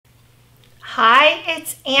Hi,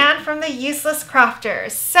 it's Anne from the Useless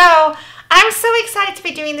Crafters. So I'm so excited to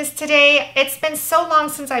be doing this today. It's been so long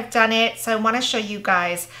since I've done it, so I want to show you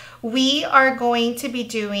guys. We are going to be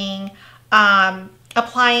doing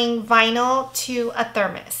applying vinyl to a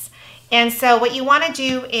thermos. And so what you want to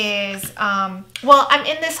do is, well, I'm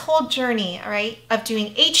in this whole journey, all right, of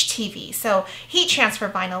doing HTV, so heat transfer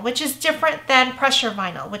vinyl, which is different than pressure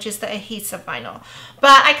vinyl, which is the adhesive vinyl.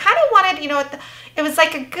 But I kind of wanted, it was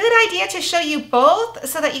like a good idea to show you both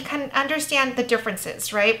so that you can understand the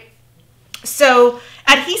differences, right? So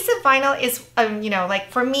adhesive vinyl is, like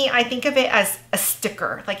for me, I think of it as a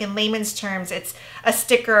sticker. Like in layman's terms, it's a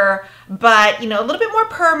sticker, but, a little bit more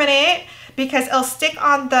permanent because it'll stick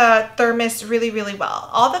on the thermos really, really well.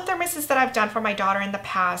 All the thermoses that I've done for my daughter in the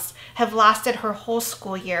past have lasted her whole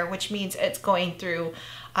school year, which means it's going through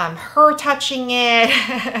her touching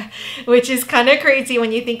it, which is kind of crazy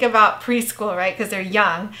when you think about preschool, right? Because they're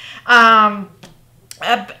young. And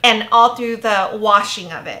all through the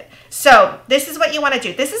washing of it. So this is what you want to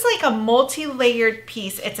do. This is like a multi-layered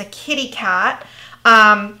piece. It's a kitty cat.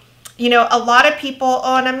 A lot of people,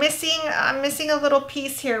 oh, and I'm missing a little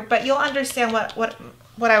piece here, but you'll understand what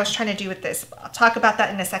I was trying to do with this. I'll talk about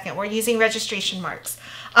that in a second. We're using registration marks.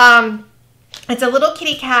 It's a little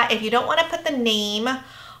kitty cat. If you don't want to put the name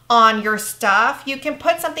on your stuff, you can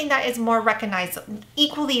put something that is more recognizable,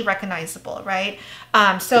 equally recognizable, right?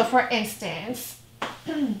 So for instance,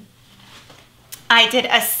 I did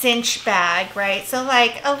a cinch bag, right? So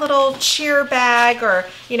like a little cheer bag, or,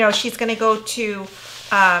 she's going to go to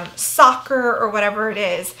soccer or whatever it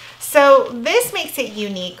is. So this makes it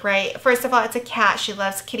unique, right? First of all, it's a cat. She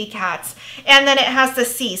loves kitty cats. And then it has the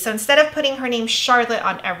C. So instead of putting her name Charlotte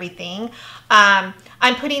on everything, I'm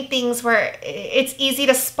putting things where it's easy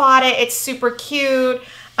to spot it. It's super cute.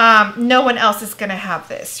 No one else is going to have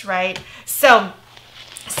this, right? So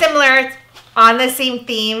similar on the same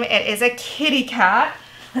theme, it is a kitty cat.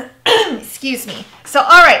 Excuse me. So,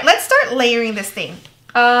 all right, let's start layering this thing.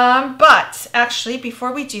 But actually,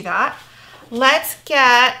 before we do that, let's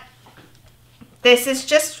get, this is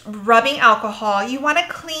just rubbing alcohol. You want to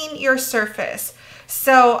clean your surface.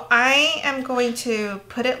 So I am going to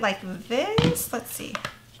put it like this. Let's see.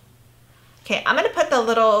 Okay, I'm going to put the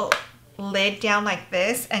little lid down like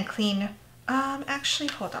this and clean. Actually,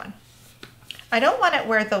 hold on. I don't want it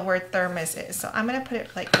where the word thermos is, so I'm going to put it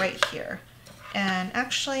like right here. And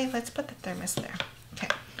actually, let's put the thermos there. Okay,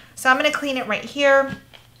 so I'm going to clean it right here.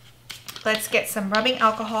 Let's get some rubbing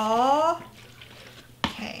alcohol.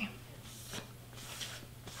 Okay.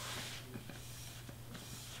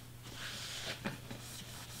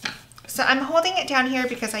 So I'm holding it down here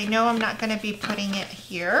because I know I'm not going to be putting it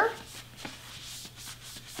here.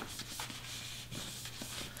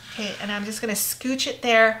 Okay, and I'm just going to scooch it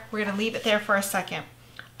there. We're going to leave it there for a second.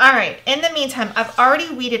 All right, in the meantime, I've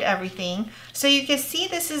already weeded everything. So you can see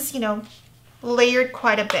this is, layered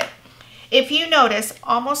quite a bit. If you notice,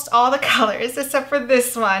 almost all the colors, except for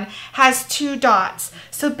this one, has 2 dots.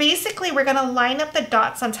 So basically, we're going to line up the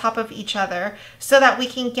dots on top of each other so that we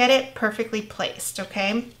can get it perfectly placed,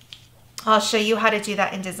 okay? I'll show you how to do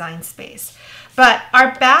that in Design Space. But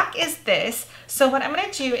our back is this. So what I'm going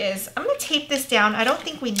to do is I'm going to tape this down. I don't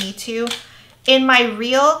think we need to. In my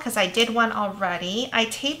reel, because I did one already, I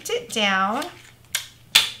taped it down.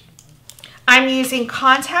 I'm using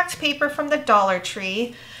contact paper from the Dollar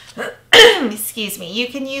Tree. Excuse me. You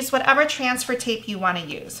can use whatever transfer tape you want to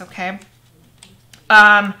use, okay?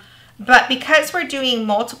 But because we're doing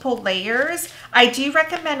multiple layers, I do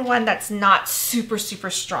recommend one that's not super, super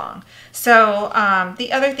strong. So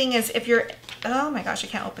the other thing is if you're, oh my gosh, I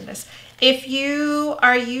can't open this. If you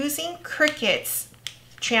are using Cricut's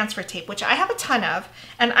transfer tape, which I have a ton of,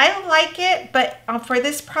 and I like it, but for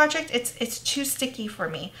this project, it's too sticky for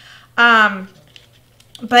me.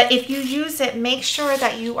 But if you use it, make sure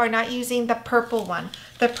that you are not using the purple one.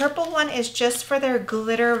 The purple one is just for their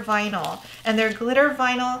glitter vinyl. And their glitter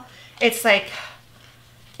vinyl, it's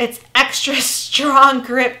extra strong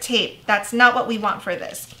grip tape. That's not what we want for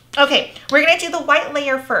this. Okay, we're going to do the white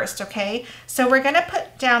layer first, okay? So we're going to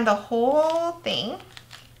put down the whole thing.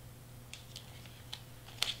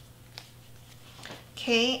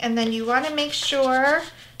 Okay, and then you want to make sure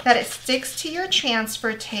that it sticks to your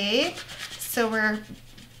transfer tape. So we're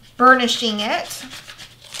burnishing it.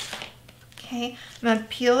 Okay, I'm going to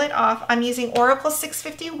peel it off. I'm using Oracle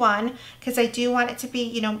 651 because I do want it to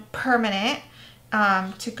be, permanent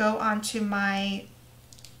to go onto my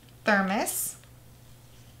thermos.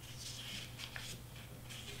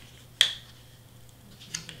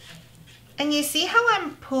 And you see how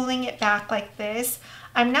I'm pulling it back like this?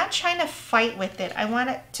 I'm not trying to fight with it. I want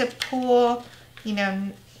it to pull,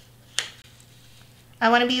 I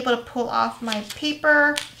want to be able to pull off my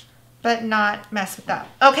paper, but not mess with that.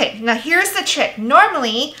 Okay, now here's the trick.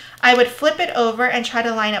 Normally, I would flip it over and try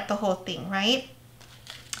to line up the whole thing, right?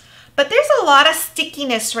 But there's a lot of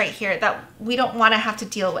stickiness right here that we don't want to have to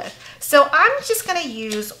deal with. So I'm just going to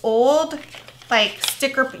use old like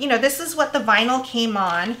sticker, you know, this is what the vinyl came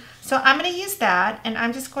on. So I'm going to use that, and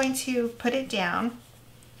I'm just going to put it down.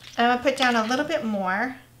 I'm going to put down a little bit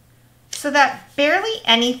more so that barely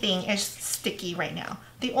anything is sticky right now.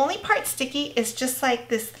 The only part sticky is just like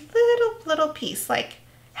this little piece, like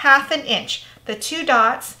 1/2 inch. The 2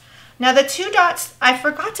 dots. Now the 2 dots, I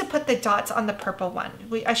forgot to put the dots on the purple one.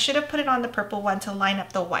 I should have put it on the purple one to line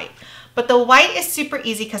up the white. But the white is super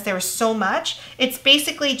easy because there was so much. It's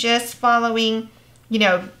basically just following, you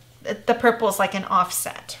know, the purple is like an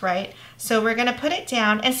offset, right? So we're gonna put it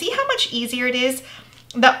down and see how much easier it is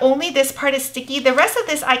that only this part is sticky. The rest of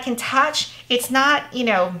this I can touch. It's not, you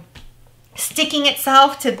know, sticking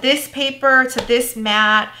itself to this paper, to this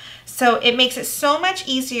mat. So it makes it so much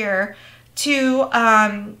easier to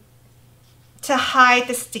hide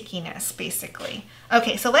the stickiness, basically.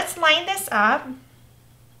 Okay, so let's line this up.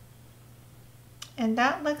 And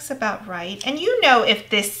that looks about right. And you know, if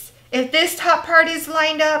this top part is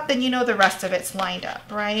lined up, then you know the rest of it's lined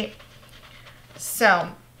up, right? So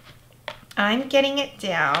I'm getting it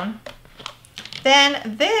down.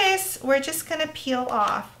 Then this, we're just gonna peel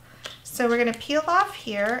off. So we're gonna peel off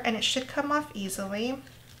here, and it should come off easily.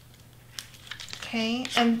 Okay,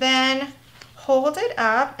 and then hold it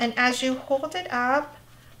up, and as you hold it up,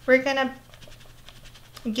 we're gonna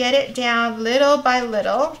get it down little by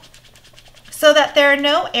little so that there are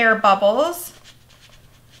no air bubbles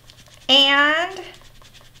and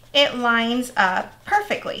it lines up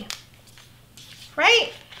perfectly,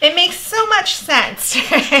 right? It makes so much sense,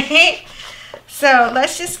 right? So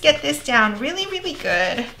let's just get this down really, really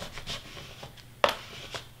good.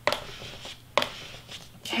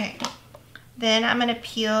 Okay. Then I'm going to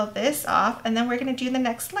peel this off, and then we're going to do the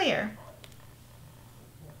next layer.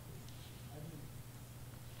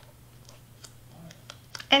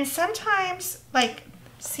 And sometimes, like,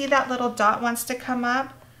 see that little dot wants to come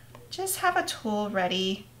up? Just have a tool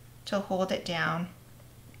ready to hold it down.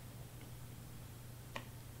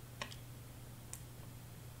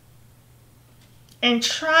 And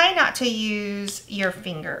try not to use your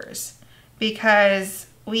fingers, because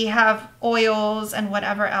we have oils and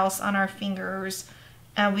whatever else on our fingers,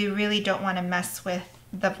 and we really don't want to mess with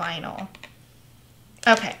the vinyl.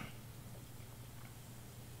 Okay.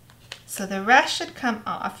 So the rest should come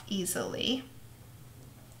off easily.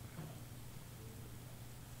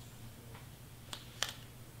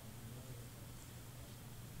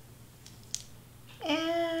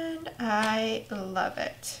 And I love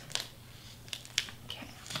it. Okay.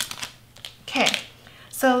 Okay.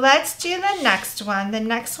 So let's do the next one. The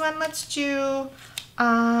next one, let's do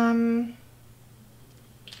the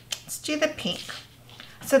pink.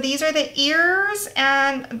 So these are the ears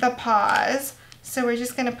and the paws. So we're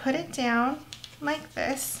just gonna put it down like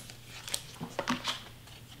this.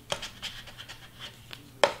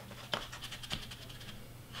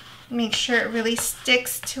 Make sure it really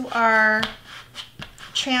sticks to our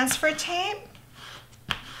transfer tape.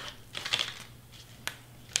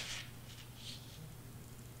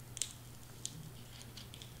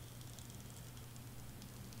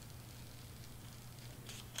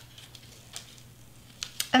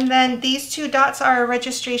 And then these 2 dots are our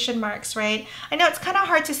registration marks, right? I know it's kind of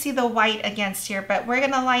hard to see the white against here, but we're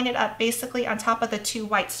gonna line it up basically on top of the 2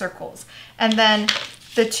 white circles. And then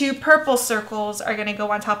the 2 purple circles are gonna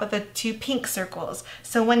go on top of the 2 pink circles.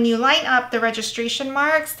 So when you line up the registration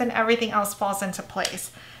marks, then everything else falls into place.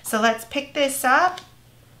 So let's pick this up.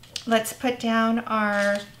 Let's put down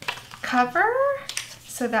our cover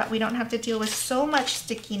so that we don't have to deal with so much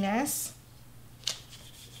stickiness.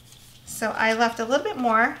 So I left a little bit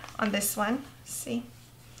more on this one, see?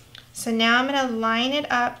 So now I'm gonna line it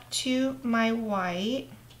up to my white.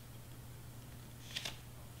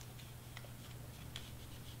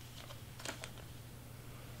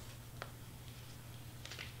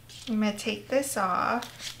 I'm gonna take this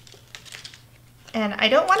off. And I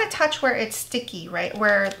don't wanna touch where it's sticky, right?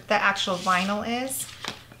 Where the actual vinyl is.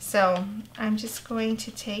 So I'm just going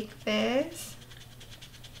to take this.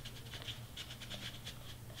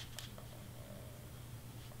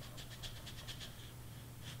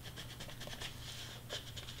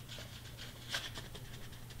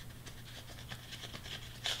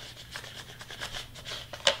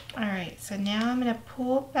 All right, so now I'm gonna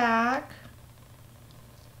pull back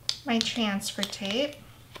my transfer tape.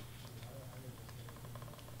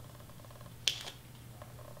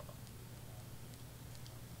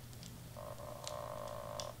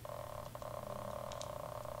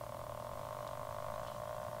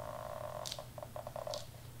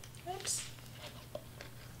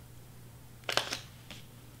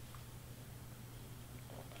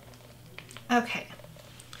 Okay.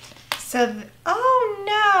 So, oh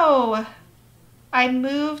no, I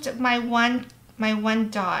moved my one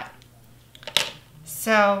dot.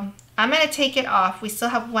 So I'm going to take it off. We still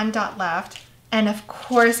have one dot left. And of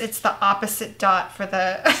course, it's the opposite dot for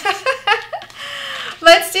the...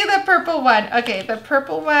 Let's do the purple one. Okay, the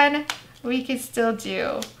purple one we can still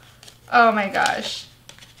do. Oh my gosh.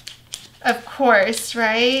 Of course,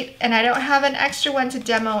 right? And I don't have an extra one to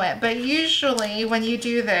demo it, but usually when you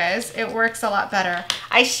do this, it works a lot better.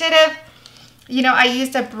 I should have, you know, I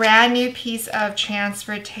used a brand new piece of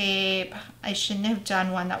transfer tape. I shouldn't have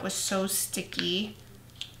done one that was so sticky,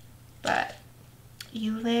 but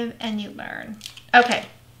you live and you learn. Okay,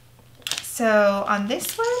 so on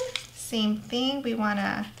this one, same thing. We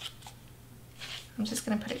wanna, I'm just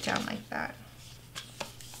gonna put it down like that.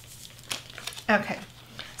 Okay,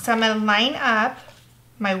 so I'm gonna line up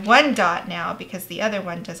my one dot now because the other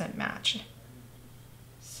one doesn't match.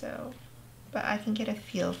 So, but I can get a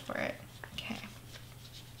feel for it. Okay.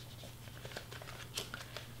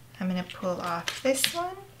 I'm gonna pull off this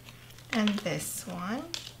one and this one.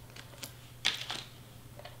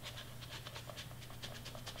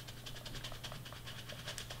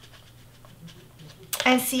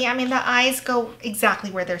 And see, I mean, the eyes go exactly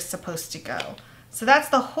where they're supposed to go. So that's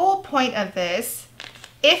the whole point of this,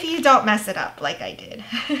 if you don't mess it up like I did.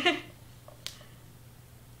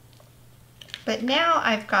 But now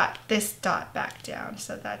I've got this dot back down,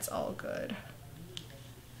 so that's all good.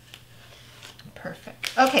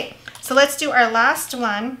 Perfect. Okay, so let's do our last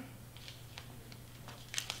one.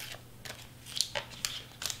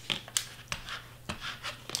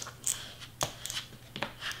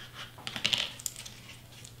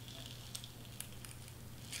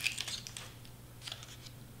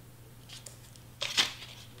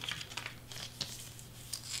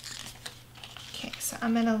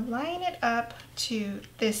 I'm going to line it up to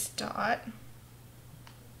this dot.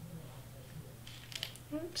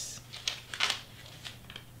 Oops.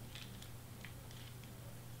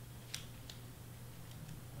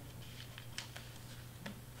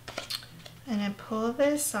 And I pull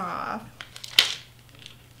this off.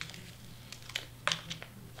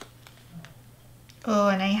 Oh,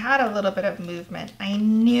 and I had a little bit of movement. I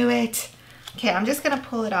knew it. Okay, I'm just going to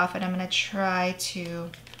pull it off and I'm going to try to...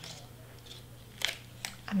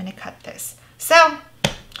 I'm going to cut this. So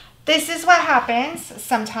this is what happens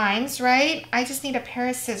sometimes, right? I just need a pair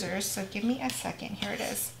of scissors. So give me a second. Here it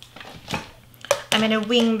is. I'm going to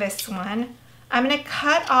wing this one. I'm going to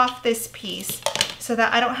cut off this piece so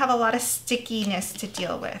that I don't have a lot of stickiness to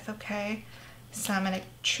deal with. Okay. So I'm going to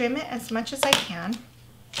trim it as much as I can.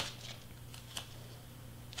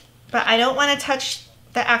 But I don't want to touch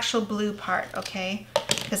the actual blue part. Okay.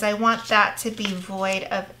 Because I want that to be void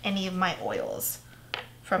of any of my oils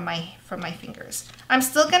from my fingers. I'm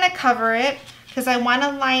still going to cover it because I want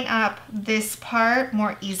to line up this part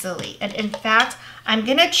more easily. And in fact, I'm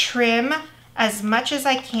going to trim as much as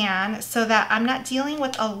I can so that I'm not dealing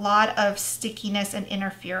with a lot of stickiness and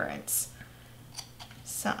interference.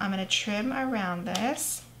 So I'm going to trim around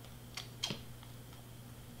this.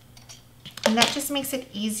 And that just makes it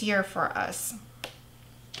easier for us.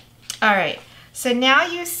 All right, so now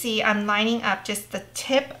you see I'm lining up just the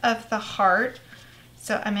tip of the heart.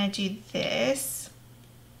 So I'm going to do this.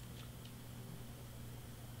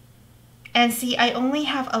 And see, I only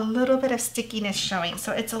have a little bit of stickiness showing,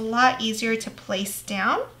 so it's a lot easier to place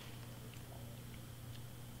down.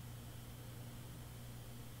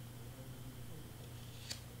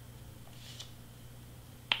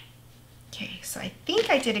 Okay, so I think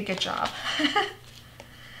I did a good job.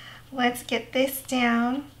 Let's get this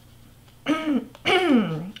down. Oh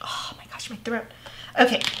my gosh, my throat.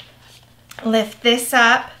 Okay. Lift this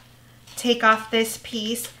up, take off this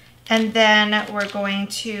piece, and then we're going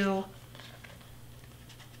to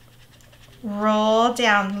roll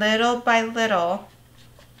down little by little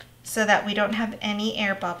so that we don't have any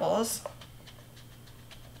air bubbles.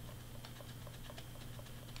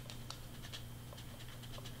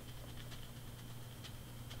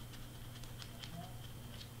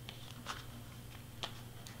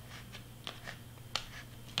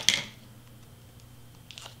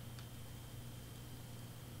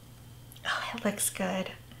 It looks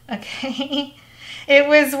good. Okay. It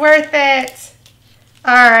was worth it.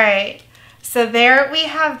 All right. So there we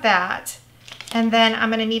have that. And then I'm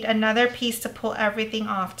going to need another piece to pull everything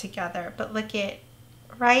off together. But look at,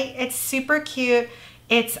 right? It's super cute.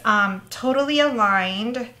 It's totally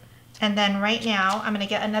aligned. And then right now I'm going to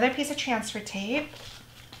get another piece of transfer tape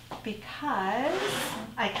because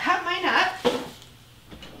I cut mine up.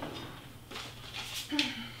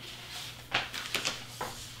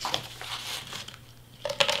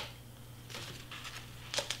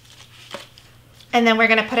 And then we're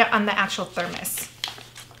gonna put it on the actual thermos.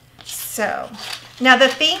 So now the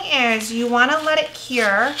thing is, you wanna let it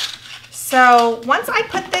cure. So once I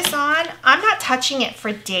put this on, I'm not touching it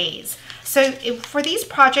for days. So for these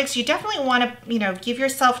projects, you definitely wanna, give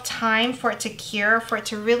yourself time for it to cure, for it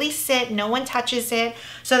to really sit, no one touches it,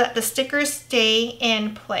 so that the stickers stay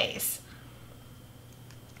in place.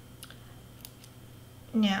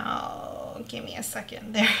 Now, give me a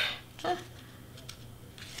second there. Okay.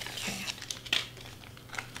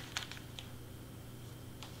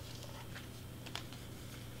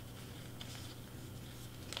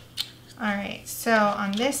 All right, so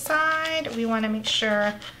on this side, we want to make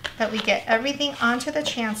sure that we get everything onto the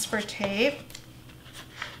transfer tape.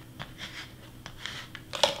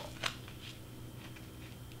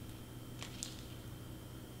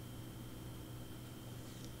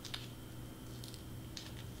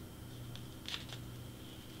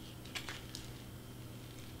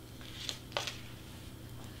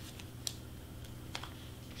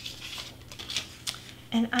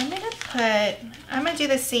 And I'm gonna do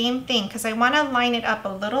the same thing because I want to line it up a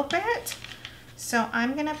little bit. So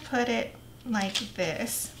I'm gonna put it like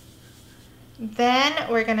this. Then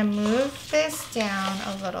we're gonna move this down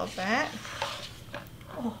a little bit.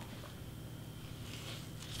 Oh.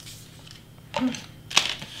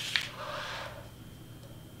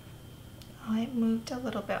 Oh, it moved a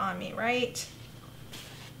little bit on me, right?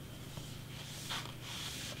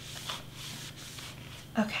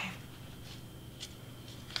 Okay.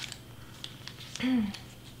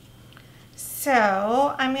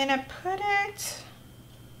 So I'm gonna put it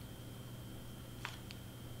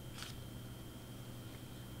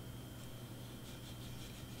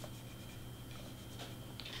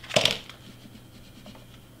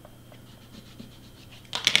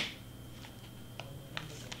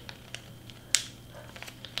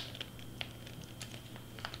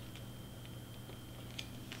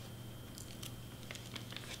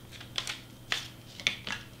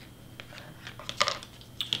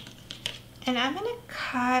and I'm gonna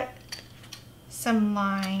cut some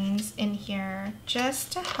lines in here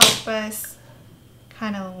just to help us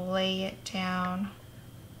kind of lay it down.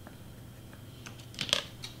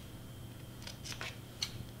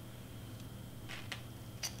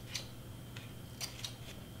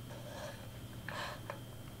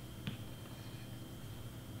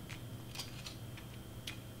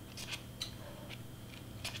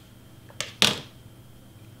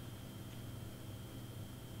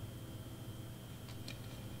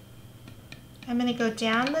 I'm going to go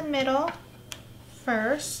down the middle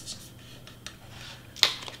first.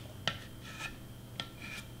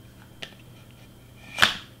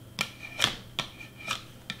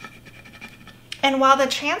 And while the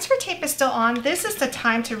transfer tape is still on, this is the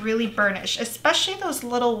time to really burnish, especially those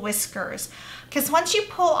little whiskers. Because once you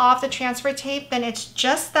pull off the transfer tape, then it's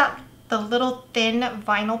just that the little thin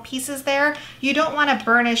vinyl pieces there. You don't want to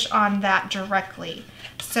burnish on that directly.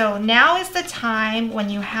 So now is the time when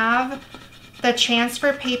you have the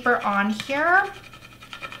transfer paper on here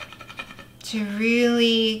to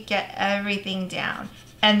really get everything down.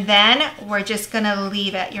 And then we're just gonna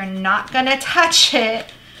leave it. You're not gonna touch it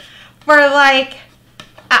for like,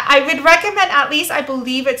 I would recommend at least, I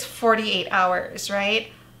believe it's 48 hours,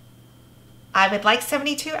 right? I would like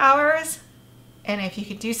 72 hours. And if you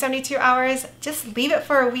could do 72 hours, just leave it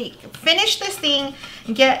for a week. Finish this thing,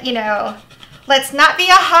 get, let's not be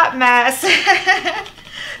a hot mess.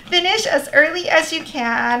 Finish as early as you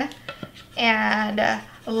can and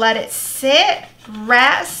let it sit,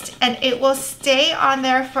 rest, and it will stay on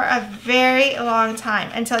there for a very long time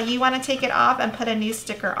until you want to take it off and put a new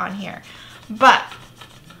sticker on here. But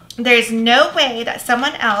there's no way that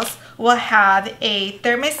someone else will have a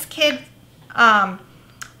Thermos Kid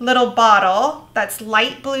little bottle that's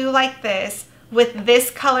light blue like this with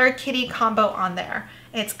this color kitty combo on there.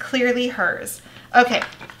 It's clearly hers. Okay.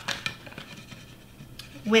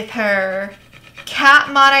 With her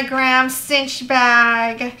cat monogram cinch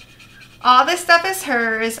bag. All this stuff is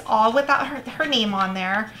hers, all without her name on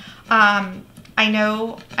there. I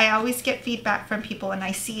know I always get feedback from people, and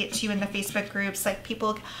I see it too in the Facebook groups, like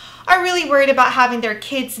people are really worried about having their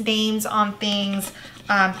kids' names on things,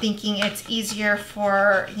 thinking it's easier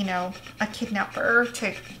for, a kidnapper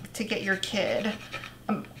to get your kid.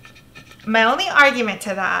 My only argument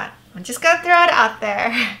to that, I'm just gonna throw it out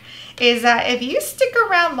there, is that if you stick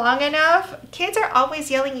around long enough, kids are always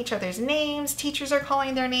yelling each other's names, teachers are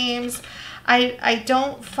calling their names. I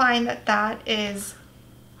don't find that is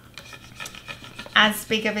as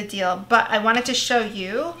big of a deal, but I wanted to show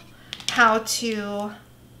you how to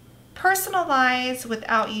personalize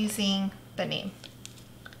without using the name.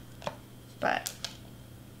 But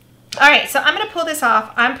All right, so I'm gonna pull this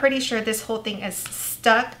off. I'm pretty sure this whole thing is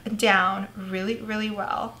stuck down really, really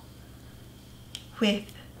well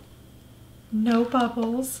with no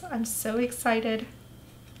bubbles. I'm so excited.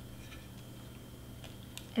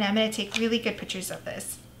 And I'm gonna take really good pictures of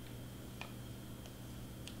this.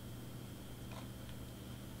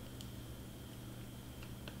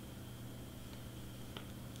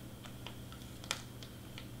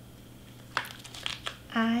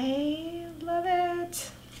 I love it.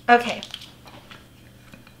 Okay.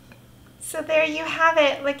 So there you have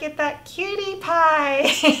it. Look at that cutie pie.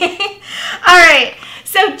 All right.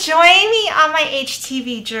 So join me on my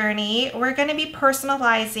HTV journey. We're going to be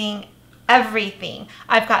personalizing everything.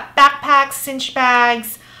 I've got backpacks, cinch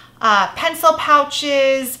bags, pencil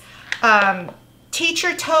pouches,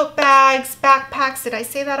 teacher tote bags, backpacks. Did I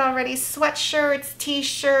say that already? Sweatshirts,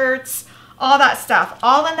 t-shirts, all that stuff,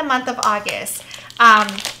 all in the month of August.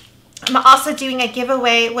 I'm also doing a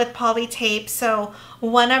giveaway with Poly Tape. So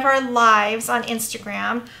one of our lives on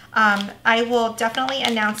Instagram, I will definitely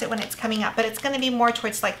announce it when it's coming up, but it's going to be more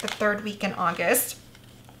towards like the 3rd week in August.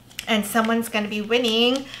 And someone's going to be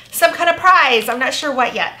winning some kind of prize. I'm not sure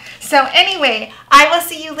what yet. So anyway, I will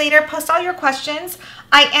see you later. Post all your questions.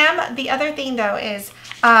 The other thing though is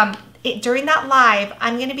during that live,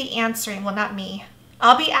 I'm going to be answering, well, not me.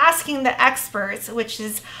 I'll be asking the experts, which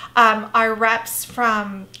is our reps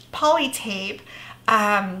from Poly Tape,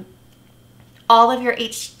 all of your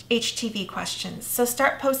HTV questions. So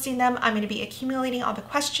start posting them. I'm going to be accumulating all the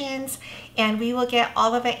questions and we will get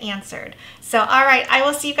all of it answered. So, all right, I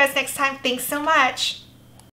will see you guys next time. Thanks so much.